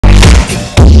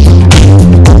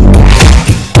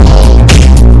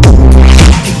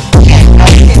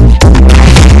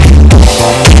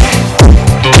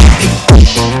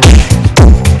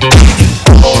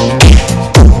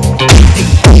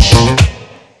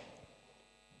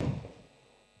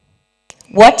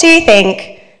What do you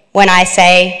think when I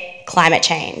say climate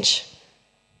change?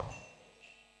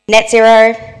 Net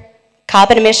zero,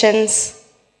 carbon emissions.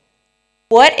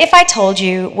 What if I told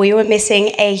you we were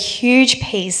missing a huge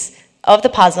piece of the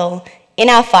puzzle in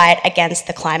our fight against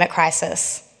the climate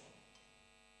crisis?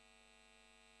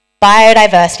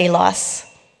 Biodiversity loss.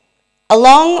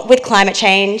 Along with climate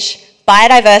change,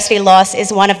 biodiversity loss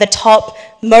is one of the top,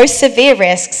 most severe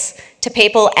risks to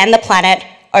people and the planet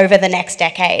over the next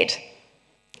decade.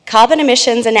 Carbon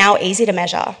emissions are now easy to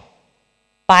measure.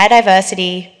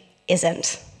 Biodiversity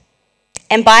isn't.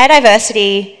 And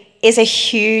biodiversity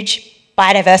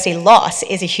loss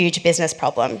is a huge business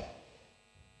problem.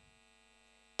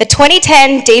 The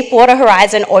 2010 Deepwater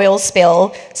Horizon oil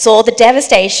spill saw the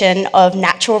devastation of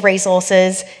natural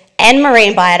resources and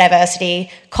marine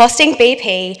biodiversity, costing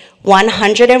BP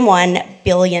 $101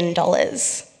 billion.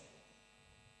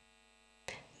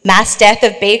 Mass death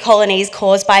of bee colonies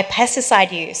caused by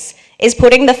pesticide use is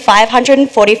putting the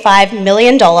 $545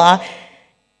 million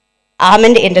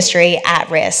almond industry at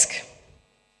risk.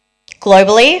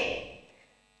 Globally,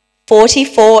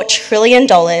 $44 trillion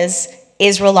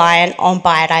is reliant on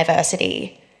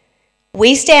biodiversity.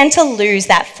 We stand to lose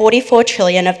that $44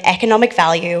 trillion of economic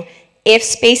value if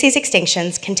species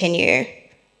extinctions continue.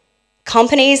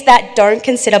 Companies that don't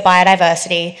consider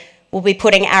biodiversity will be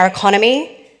putting our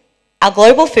economy, our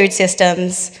global food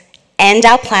systems, and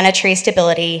our planetary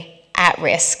stability at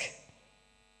risk.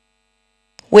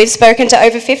 We've spoken to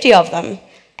over 50 of them,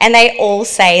 and they all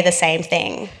say the same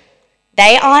thing.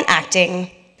 They aren't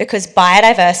acting because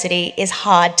biodiversity is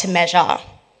hard to measure.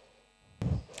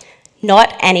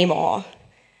 Not anymore.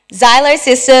 Xylo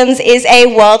Systems is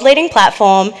a world-leading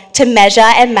platform to measure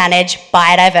and manage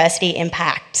biodiversity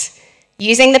impact.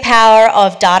 Using the power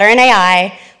of data and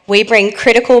AI, we bring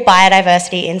critical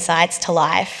biodiversity insights to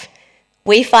life.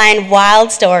 We find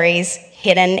wild stories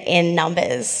hidden in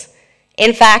numbers.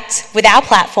 In fact, with our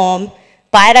platform,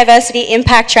 biodiversity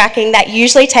impact tracking that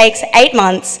usually takes 8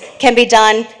 months can be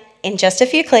done in just a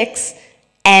few clicks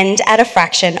and at a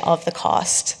fraction of the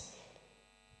cost.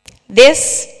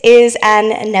 This is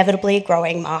an inevitably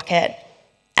growing market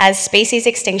as species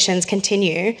extinctions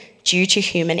continue due to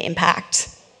human impact.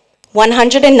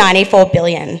 194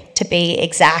 billion to be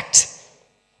exact.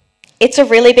 It's a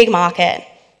really big market,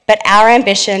 but our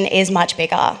ambition is much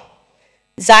bigger.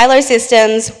 Xylo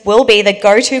Systems will be the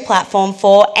go-to platform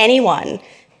for anyone,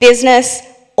 business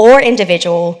or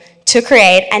individual, to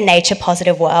create a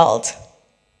nature-positive world.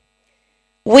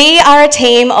 We are a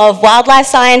team of wildlife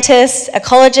scientists,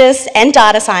 ecologists, and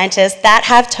data scientists that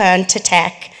have turned to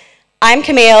tech. I'm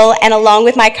Camille, and along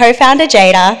with my co-founder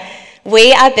Jada,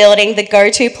 we are building the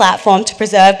go-to platform to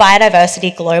preserve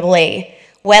biodiversity globally.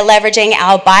 We're leveraging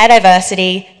our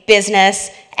biodiversity, business,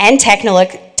 and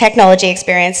technology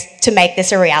experience to make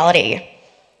this a reality.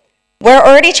 We're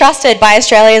already trusted by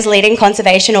Australia's leading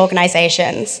conservation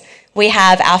organisations. We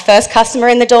have our first customer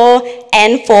in the door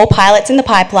and 4 pilots in the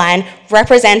pipeline,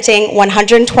 representing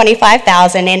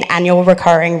 $125,000 in annual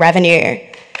recurring revenue.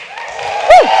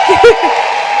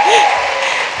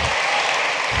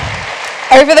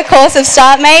 Over the course of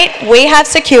StartMate, we have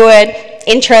secured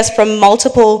interest from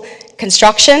multiple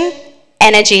construction,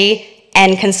 energy,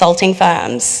 and consulting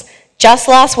firms. Just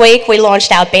last week, we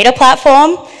launched our beta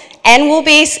platform, and we'll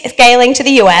be scaling to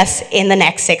the US in the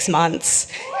next 6 months.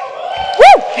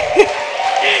 Woo!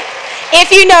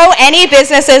 If you know any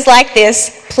businesses like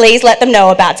this, please let them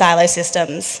know about Xylo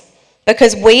Systems,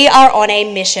 because we are on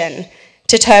a mission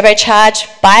to turbocharge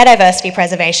biodiversity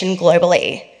preservation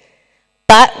globally.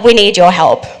 But we need your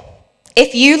help.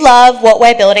 If you love what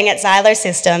we're building at Xylo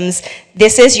Systems,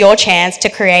 this is your chance to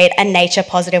create a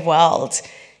nature-positive world.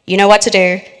 You know what to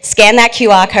do. Scan that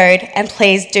QR code, and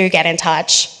please do get in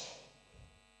touch.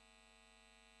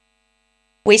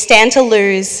 We stand to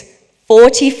lose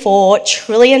 $44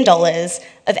 trillion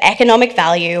of economic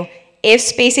value if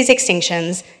species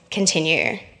extinctions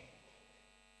continue.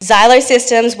 Xylo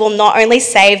Systems will not only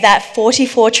save that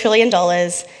 $44 trillion,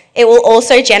 it will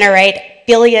also generate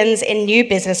billions in new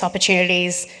business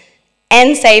opportunities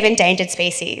and save endangered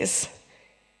species.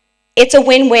 It's a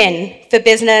win-win for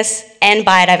business and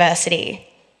biodiversity.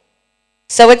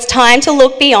 So it's time to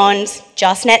look beyond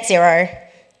just net zero.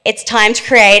 It's time to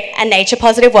create a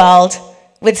nature-positive world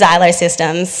with Xylo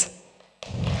Systems.